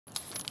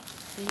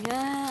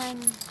Ayan.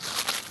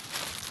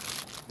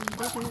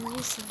 Andito yung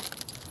isa.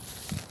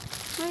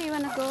 Where you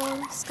wanna go,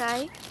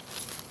 Sky?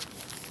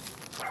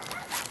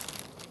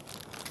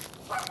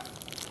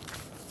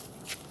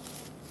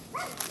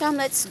 Come,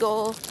 let's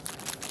go.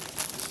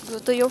 Go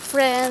to your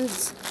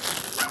friends.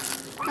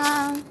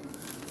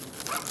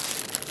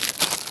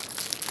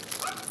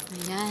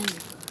 Ayan.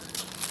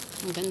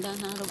 Ang ganda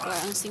ng lugar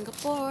ang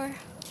Singapore.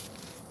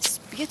 It's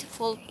a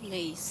beautiful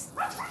place.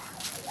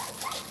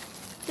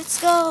 Let's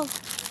go.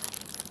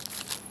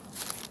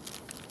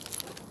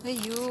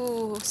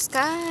 Ayu,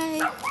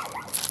 Sky.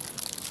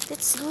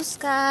 Let's go,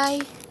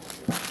 Sky.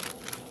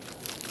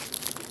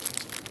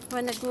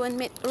 Wanna go and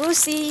meet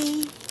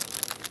Rosie.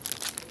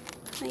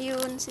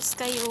 Ayun, si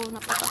Sky, oh,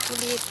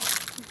 napakakulit.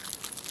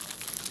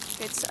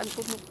 Kahit saan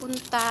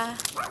pumupunta.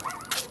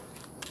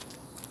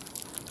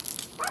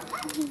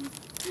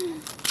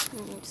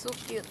 So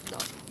cute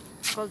dog.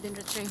 Golden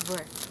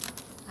Retriever.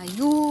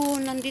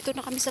 Ayun, nandito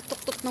na kami sa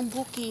tuktok ng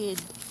bukid.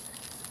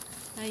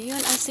 Ayun,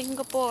 ang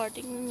Singapore.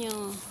 Tingnan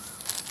nyo.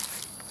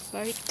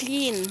 Very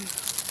clean.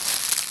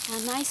 A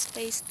nice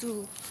place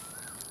too.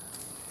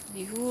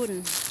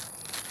 Ayun.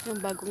 Yung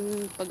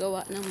bagong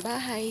paggawa ng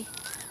bahay.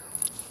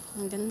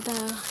 Ang ganda.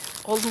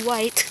 All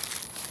white.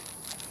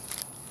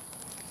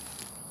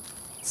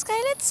 Sky,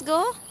 let's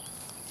go.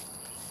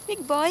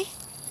 Big boy.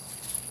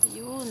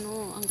 Ayun,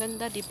 oh. Ang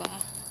ganda, diba?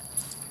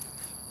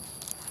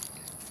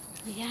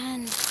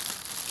 Ayan.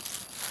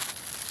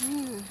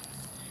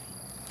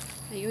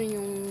 Ayun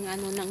yung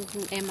ano ng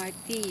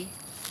MRT.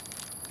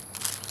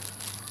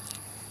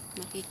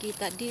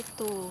 Makikita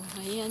dito.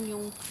 Ayan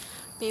yung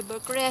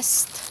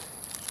Fabercrest.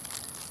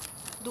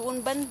 Doon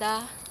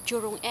banda,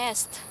 Jurong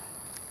East.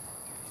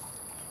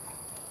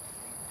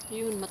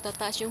 Ayun,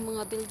 matataas yung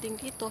mga building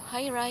dito.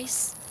 High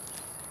rise.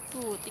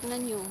 Oh,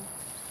 tingnan nyo.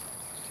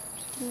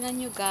 Tingnan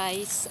nyo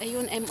guys.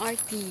 Ayun,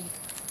 MRT.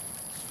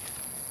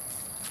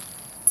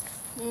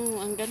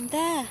 Ang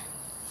ganda.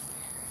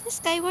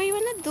 Sky, where you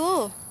wanna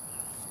do?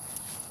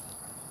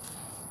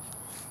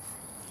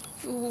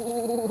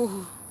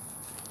 Ooh,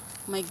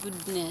 my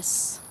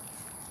goodness.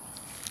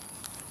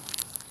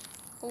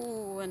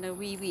 Oh, and a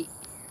wee wee.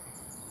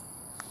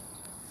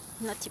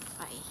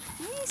 Natipay.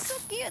 He's so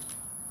cute.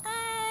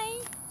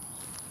 Hi.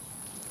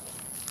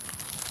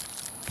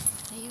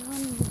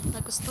 Ayun,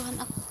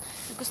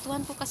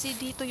 nagustuhan ko kasi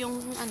dito yung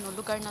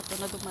lugar na to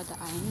na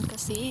dumadaan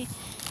kasi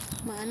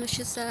maano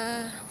siya sa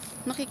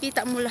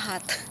makikita mo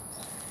lahat.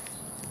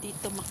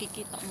 Dito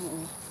makikita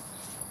mo.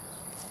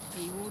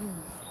 Ayun.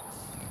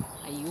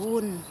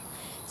 Ayun.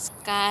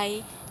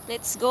 Sky,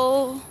 let's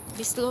go.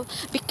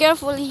 Be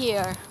careful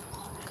here.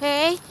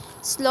 Okay?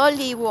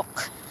 Slowly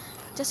walk.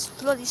 Just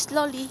slowly,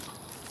 slowly.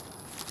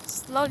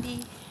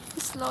 Slowly.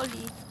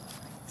 Slowly.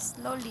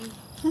 Slowly.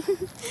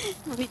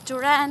 Need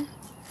to run.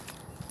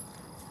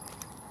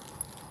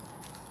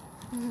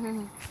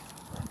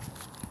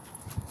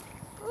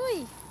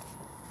 Uy.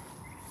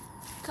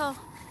 Go.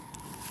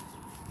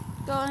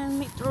 Go and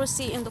meet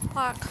Rosie in the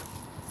park.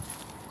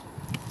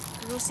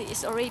 Rosie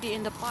is already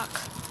in the park.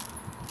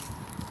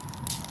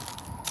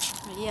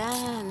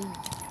 Ayan.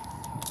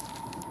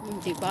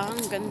 Diba?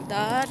 Ang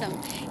ganda.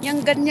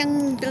 Yung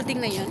ganyang building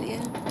na yan,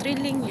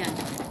 thrilling yan.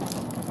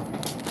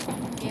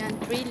 Yan,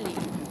 thrilling.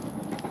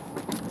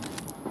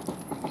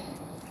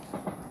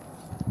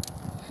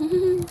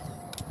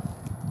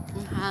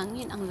 Ang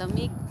hangin, ang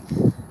lamig.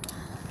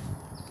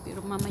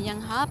 Pero mamayang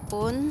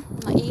hapon,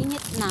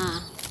 mainit na.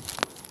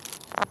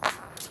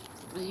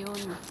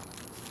 Ayun.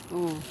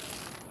 Oh.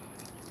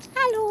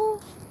 Hello.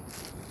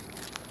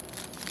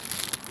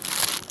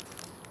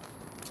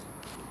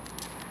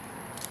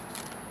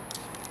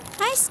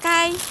 Hi,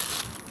 Sky.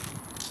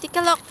 Take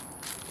a look.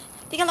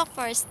 Take a look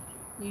first.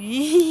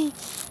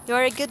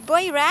 You're a good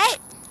boy,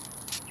 right?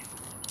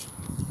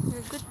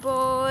 You're a good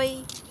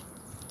boy.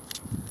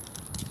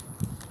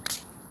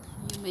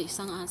 May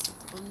isang aso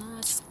ko na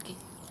husky.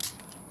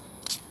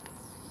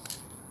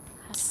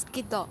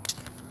 Husky dog.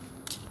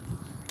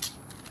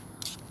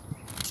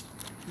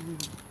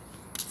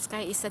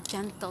 Sky is a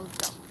gentle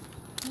dog.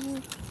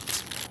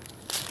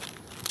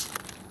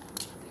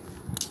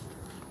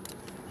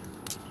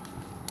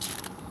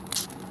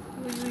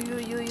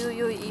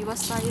 Uy,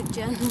 iwas tayo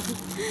dyan.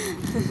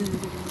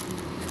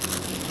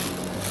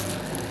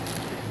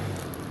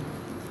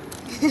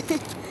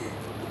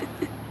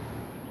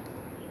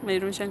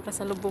 Mayroon siyang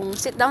kasalubong.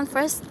 Sit down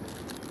first.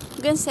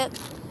 You can sit.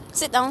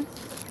 Sit down.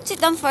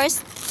 Sit down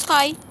first.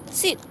 Sky,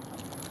 sit.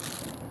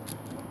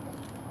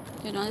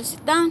 You don't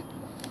sit down.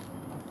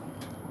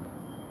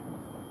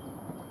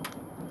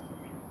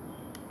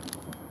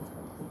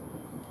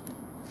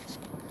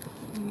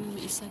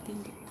 May isa din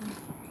dito.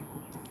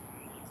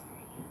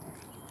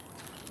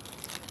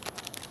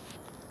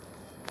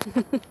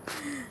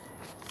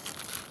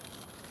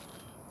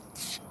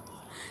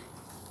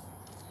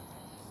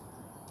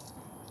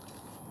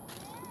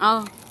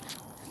 Oh,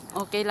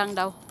 okay lang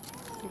daw.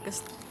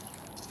 Because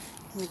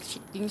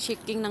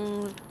shaking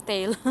ng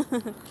tail.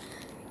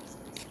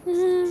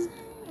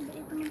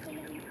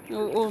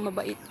 Oo,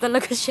 mabait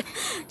talaga siya.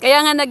 Kaya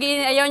nga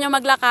ayaw niya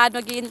maglakad,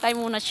 naghihintay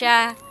muna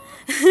siya.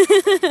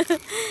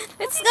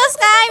 Let's go,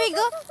 Sky! We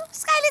go!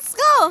 Sky, let's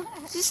go!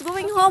 She's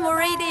going home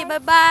already.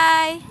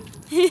 Bye-bye!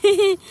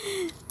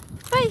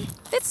 Bye!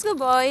 Let's go,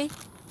 boy!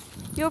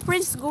 Your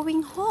prince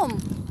going home.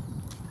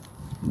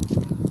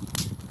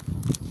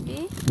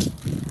 Okay?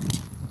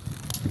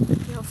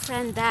 Your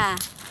friend,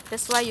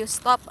 that's why you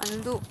stop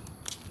and look.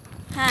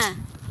 Huh?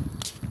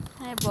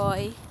 Hi,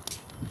 boy.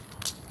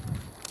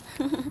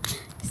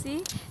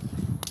 See?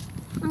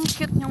 Ang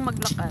cute niyang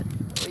maglakad.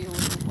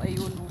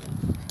 Ayun.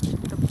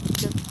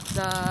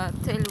 The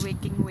tail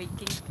wagging.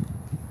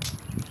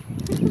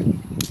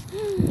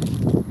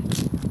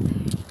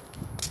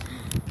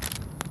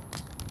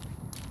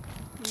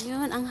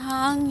 Ayun, ang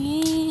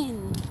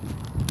hangin.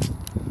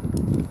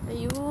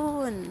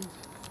 Ayun.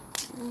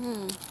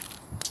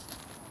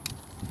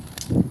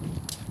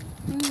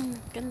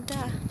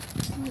 Ganda.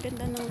 Ang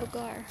ganda ng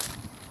lugar.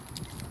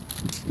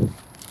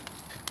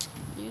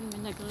 Yun,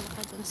 may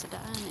naglalakad dun sa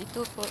daan.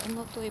 Ito po,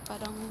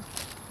 parang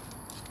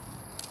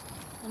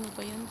ano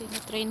ba yun?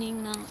 Training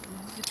na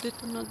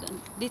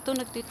dito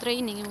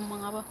nagtitraining yung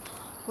mga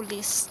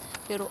pulis,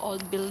 pero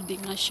old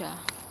building na siya.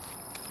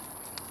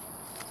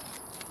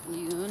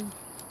 Yun.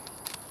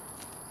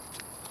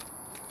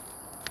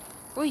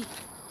 Uy!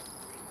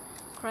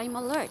 Crime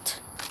alert!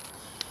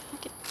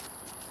 Bakit?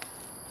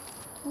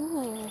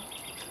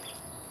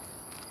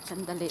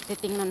 Sandali,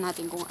 titingnan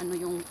natin kung ano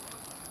yung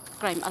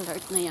crime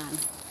alert na yan.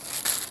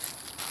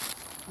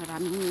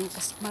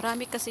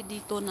 Marami kasi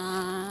dito na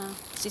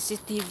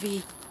CCTV.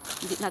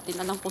 Hindi natin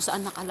alam kung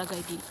saan nakalagay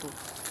dito.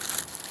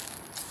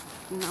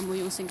 Tingnan mo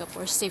yung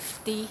Singapore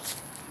safety.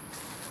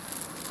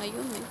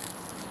 Ayun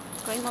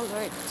crime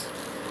alert.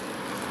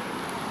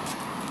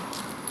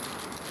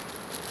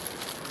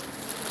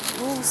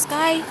 Oh,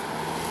 Sky,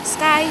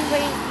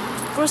 wait.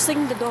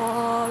 Crossing the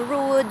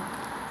road.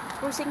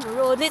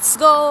 Let's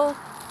go.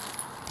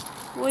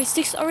 Boy,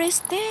 6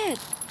 arrested.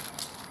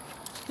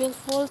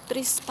 Willful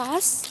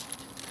trespass.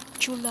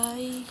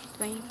 July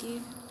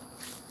 20.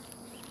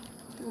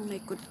 Oh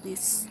my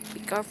goodness. Be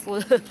careful,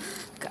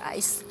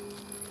 guys.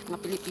 Mga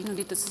Pilipino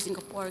dito sa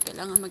Singapore,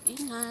 kailangan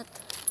mag-ingat.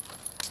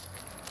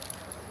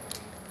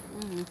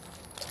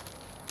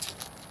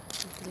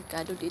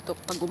 Delikado dito.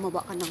 Pag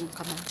gumawa ka ng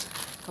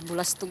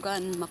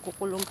kabulastugan,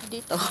 makukulong ka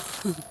dito.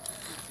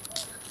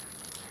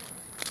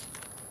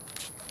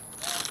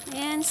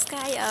 Ayan,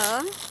 Sky,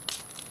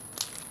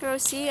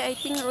 Rosie, I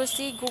think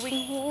Rosie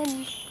going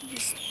home.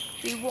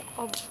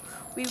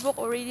 We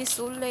walk already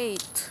so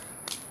late.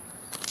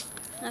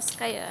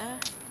 Sky,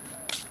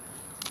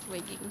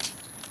 wagging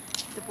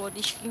the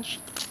body shaking.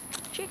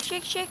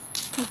 Shake.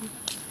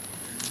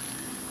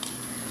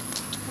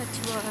 That's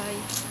why.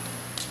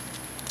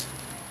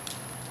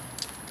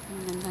 Ang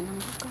ganda ng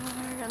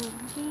lugar, ang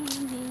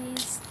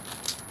linis.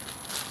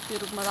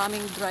 Pero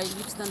maraming dry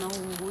leaves na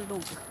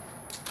nahuhulog.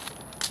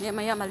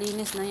 Maya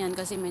malinis na yan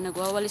kasi may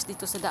nagwawalis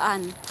dito sa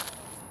daan.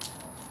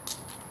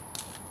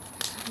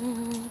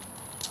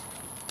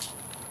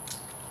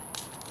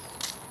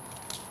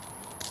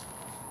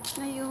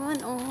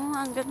 Ayun,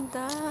 ang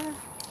ganda.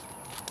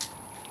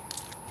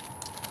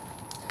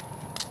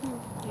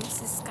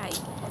 This is Sky.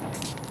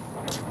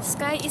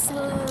 Sky is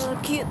a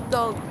cute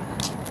dog.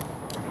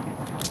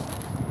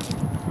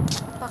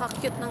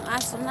 Napaka-cute ng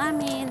aso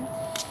namin.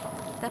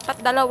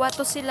 Dapat dalawa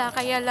to sila,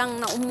 kaya lang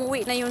na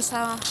umuwi na yun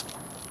sa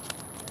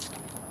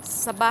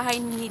bahay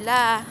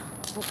nila.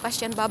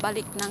 Bukas yan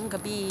babalik ng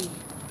gabi.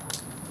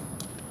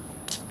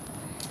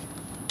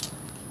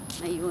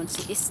 Ayun,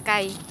 si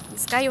Sky.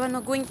 Sky,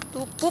 wanna going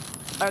to poop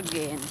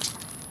again.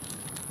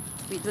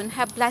 We don't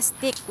have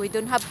plastic. We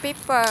don't have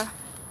paper.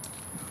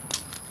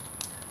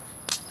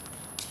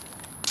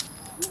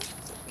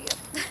 So cute.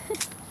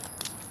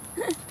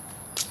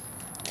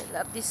 I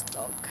love this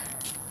dog.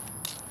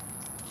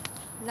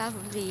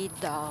 Lovely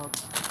dog.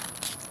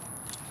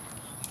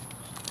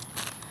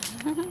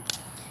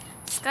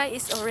 Sky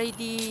is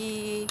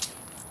already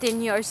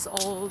 10 years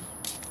old.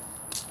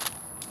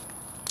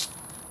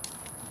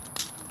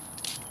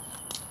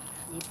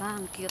 Diba?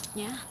 Ang cute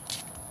niya.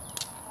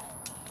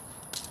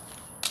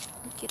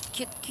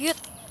 Cute.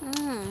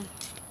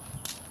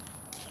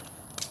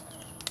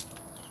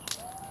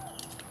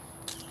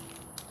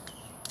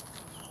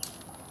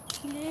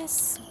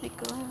 Yes, we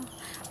go.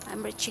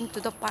 I'm reaching to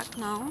the park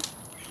now.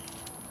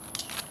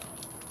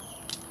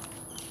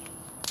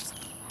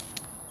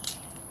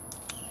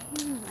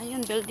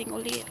 Ayun, building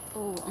ulit.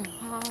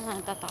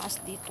 Ang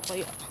tataas dito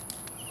kaya.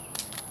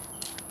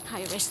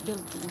 High-rise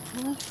building.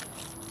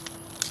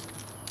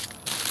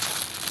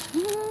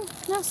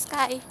 No,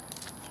 Sky.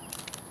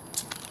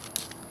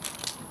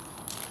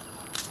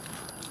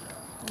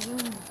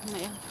 Ayun,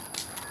 ayan.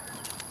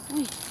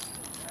 Uy.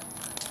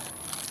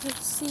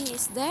 Let's see,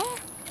 is there?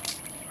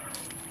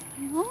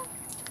 No?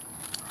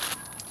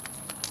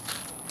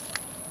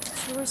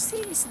 Sure,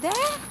 see, is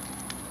there?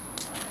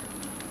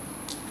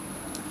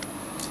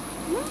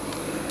 No?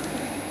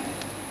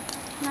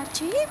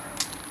 Nachi?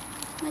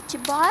 Nachi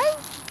boy?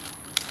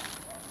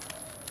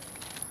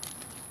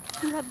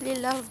 Lovely,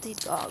 lovely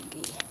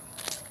doggy.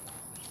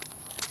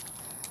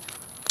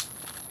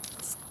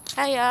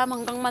 Kaya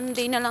hanggang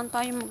Monday na lang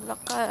tayo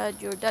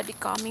maglakad. Your daddy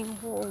coming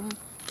home.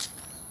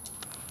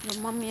 Your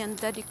mommy and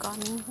daddy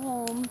coming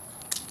home.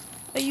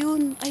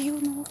 Ayun,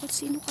 ayun. Oh,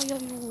 sino kaya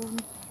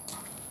yun?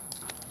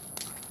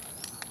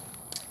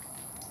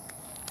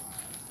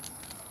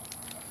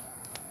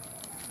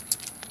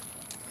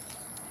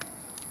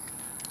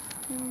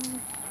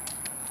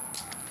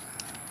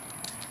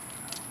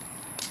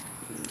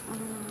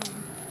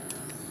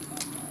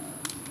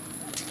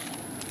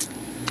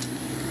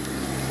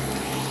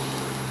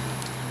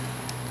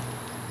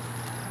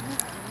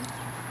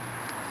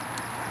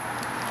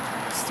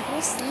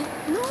 Seriously?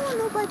 No,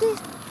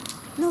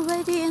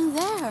 nobody in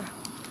there.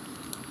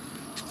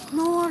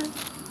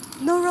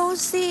 No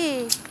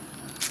Rosie.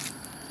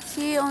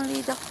 See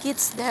only the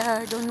kids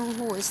there. Don't know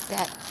who is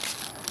that.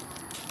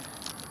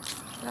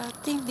 I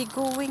think they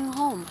going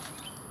home.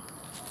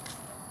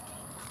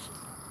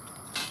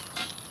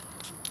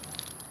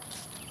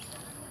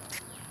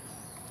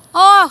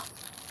 Oh!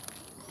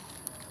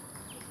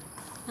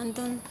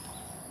 Andun.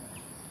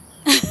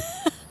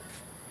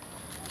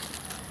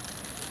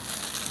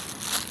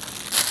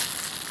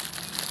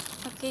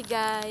 Okay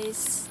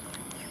guys.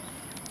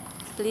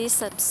 Please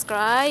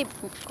subscribe,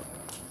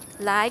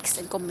 likes,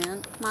 and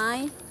comment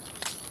my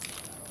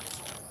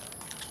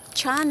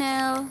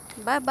channel.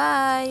 Bye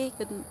bye.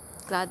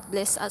 God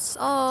bless us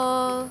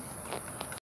all.